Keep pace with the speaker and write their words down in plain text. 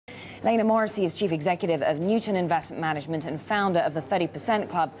Helena Morrissey is Chief Executive of Newton Investment Management and founder of the 30%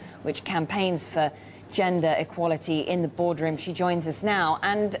 Club, which campaigns for gender equality in the boardroom. She joins us now.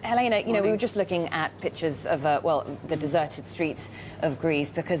 And Helena, you know, we were just looking at pictures of, the deserted streets of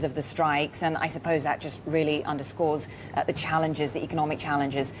Greece because of the strikes, and I suppose that just really underscores the challenges, the economic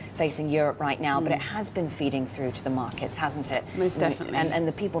challenges facing Europe right now. But it has been feeding through to the markets, hasn't it? Most definitely. And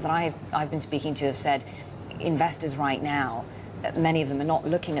the people that I've been speaking to have said investors right now, many of them are not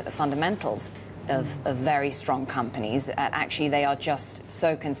looking at the fundamentals of very strong companies. Actually, they are just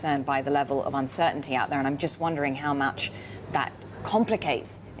so concerned by the level of uncertainty out there, and I'm just wondering how much that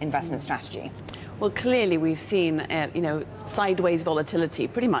complicates investment strategy. Well, clearly we've seen, sideways volatility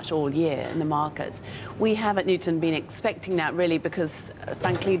pretty much all year in the markets. We have at Newton been expecting that really because,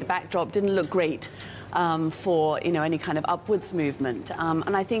 frankly, the backdrop didn't look great for any kind of upwards movement,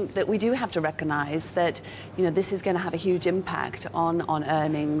 and I think that we do have to recognise that this is going to have a huge impact on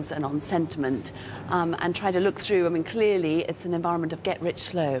earnings and on sentiment, and try to look through. I mean, clearly it's an environment of get rich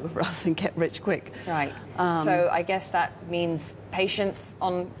slow rather than get rich quick. Right. So I guess that means patience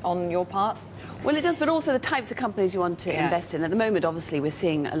on your part. Well, it does, but also the types of companies you want to invest in. At the moment, obviously, we're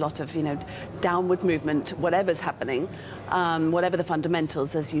seeing a lot of, downwards movement, whatever's happening, whatever the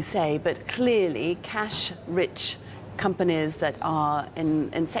fundamentals, as you say. But clearly, cash-rich companies that are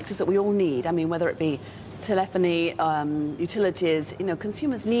in sectors that we all need. I mean, whether it be telephony, utilities,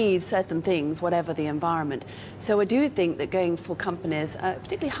 consumers need certain things, whatever the environment. So I do think that going for companies,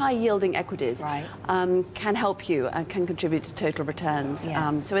 particularly high-yielding equities, can help you and can contribute to total returns.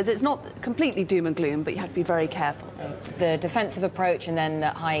 So it's not completely doom and gloom, but you have to be very careful. The defensive approach and then the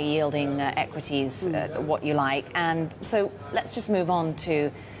high-yielding equities, what you like. And so let's just move on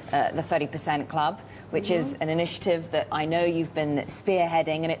to the 30% Club, which is an initiative that I know you've been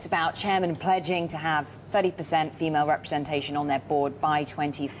spearheading, and it's about chairmen pledging to have 30% female representation on their board by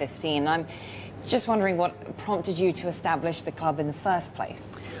 2015. I'm just wondering what prompted you to establish the club in the first place.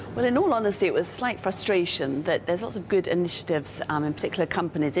 Well, in all honesty, it was slight frustration that there's lots of good initiatives, in particular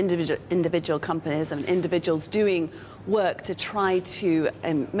companies, individual companies and individuals doing work to try to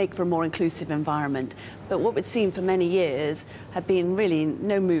make for a more inclusive environment. But what we'd seen for many years had been really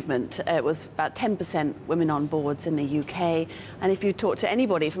no movement. It was about 10% women on boards in the UK. And if you talk to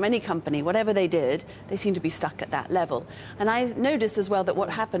anybody from any company, whatever they did, they seemed to be stuck at that level. And I noticed as well that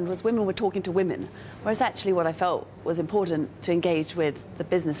what happened was women were talking to women, whereas actually what I felt was important to engage with the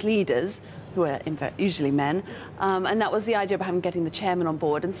business leaders, who are usually men, and that was the idea of getting the chairman on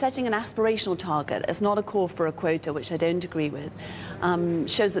board and setting an aspirational target. It's not a call for a quota, which I don't agree with.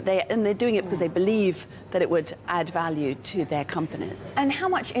 Shows that they're doing it because they believe that it would add value to their companies. And how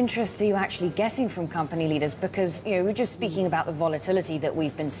much interest are you actually getting from company leaders? Because we're just speaking about the volatility that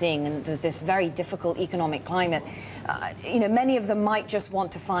we've been seeing, and there's this very difficult economic climate. Many of them might just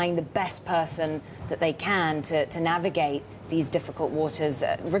want to find the best person that they can to navigate these difficult waters,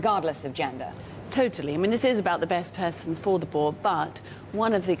 regardless of gender. Totally. I mean, this is about the best person for the board, but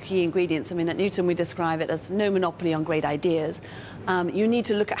one of the key ingredients, I mean, at Newton we describe it as no monopoly on great ideas. You need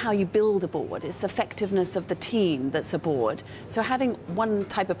to look at how you build a board. It's the effectiveness of the team that's a board. So having one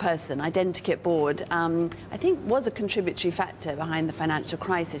type of person, identikit board, I think was a contributory factor behind the financial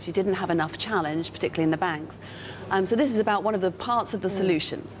crisis. You didn't have enough challenge, particularly in the banks. So this is about one of the parts of the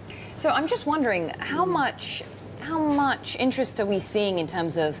solution. So I'm just wondering, how much interest are we seeing in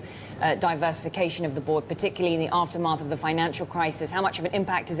terms of diversification of the board, particularly in the aftermath of the financial crisis? How much of an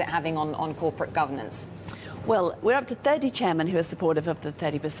impact is it having on corporate governance? Well, we're up to 30 chairmen who are supportive of the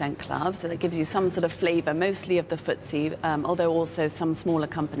 30% Club, so that gives you some sort of flavour, mostly of the FTSE, although also some smaller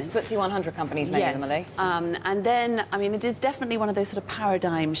companies. FTSE 100 companies, many of them, are they? And then, I mean, it is definitely one of those sort of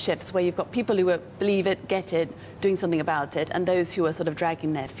paradigm shifts where you've got people who believe it, get it, doing something about it, and those who are sort of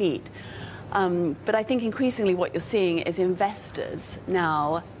dragging their feet. But I think increasingly what you're seeing is investors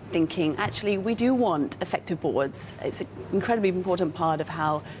now thinking, actually, we do want effective boards. It's an incredibly important part of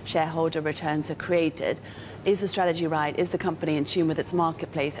how shareholder returns are created. Is the strategy right? Is the company in tune with its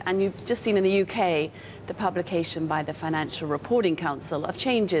marketplace? And you've just seen in the UK the publication by the Financial Reporting Council of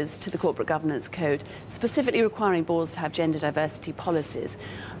changes to the Corporate Governance Code, specifically requiring boards to have gender diversity policies.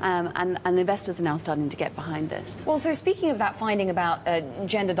 And investors are now starting to get behind this. Well, so speaking of that finding about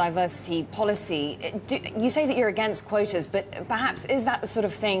gender diversity policy, you say that you're against quotas, but perhaps is that the sort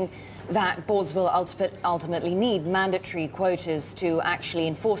of thing that boards will ultimately need, mandatory quotas to actually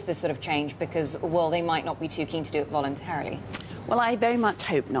enforce this sort of change, because, well, they might not be too keen to do it voluntarily? Well, I very much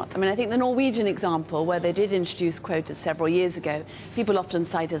hope not. I mean, I think the Norwegian example, where they did introduce quotas several years ago, people often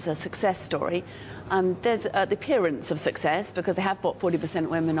cite as a success story. There's the appearance of success because they have got 40%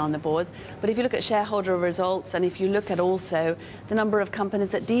 women on the boards. But if you look at shareholder results, and if you look at also the number of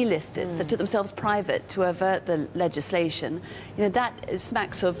companies that delisted, that took themselves private to avert the legislation, you know, that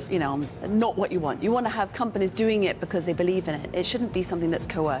smacks of, you know, not what you want. You want to have companies doing it because they believe in it. It shouldn't be something that's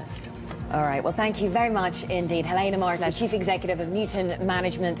coerced. All right. Well, thank you very much indeed. Helena Morrissey, Pleasure. Chief Executive of Newton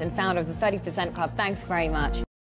Management and founder of the 30% Club. Thanks very much.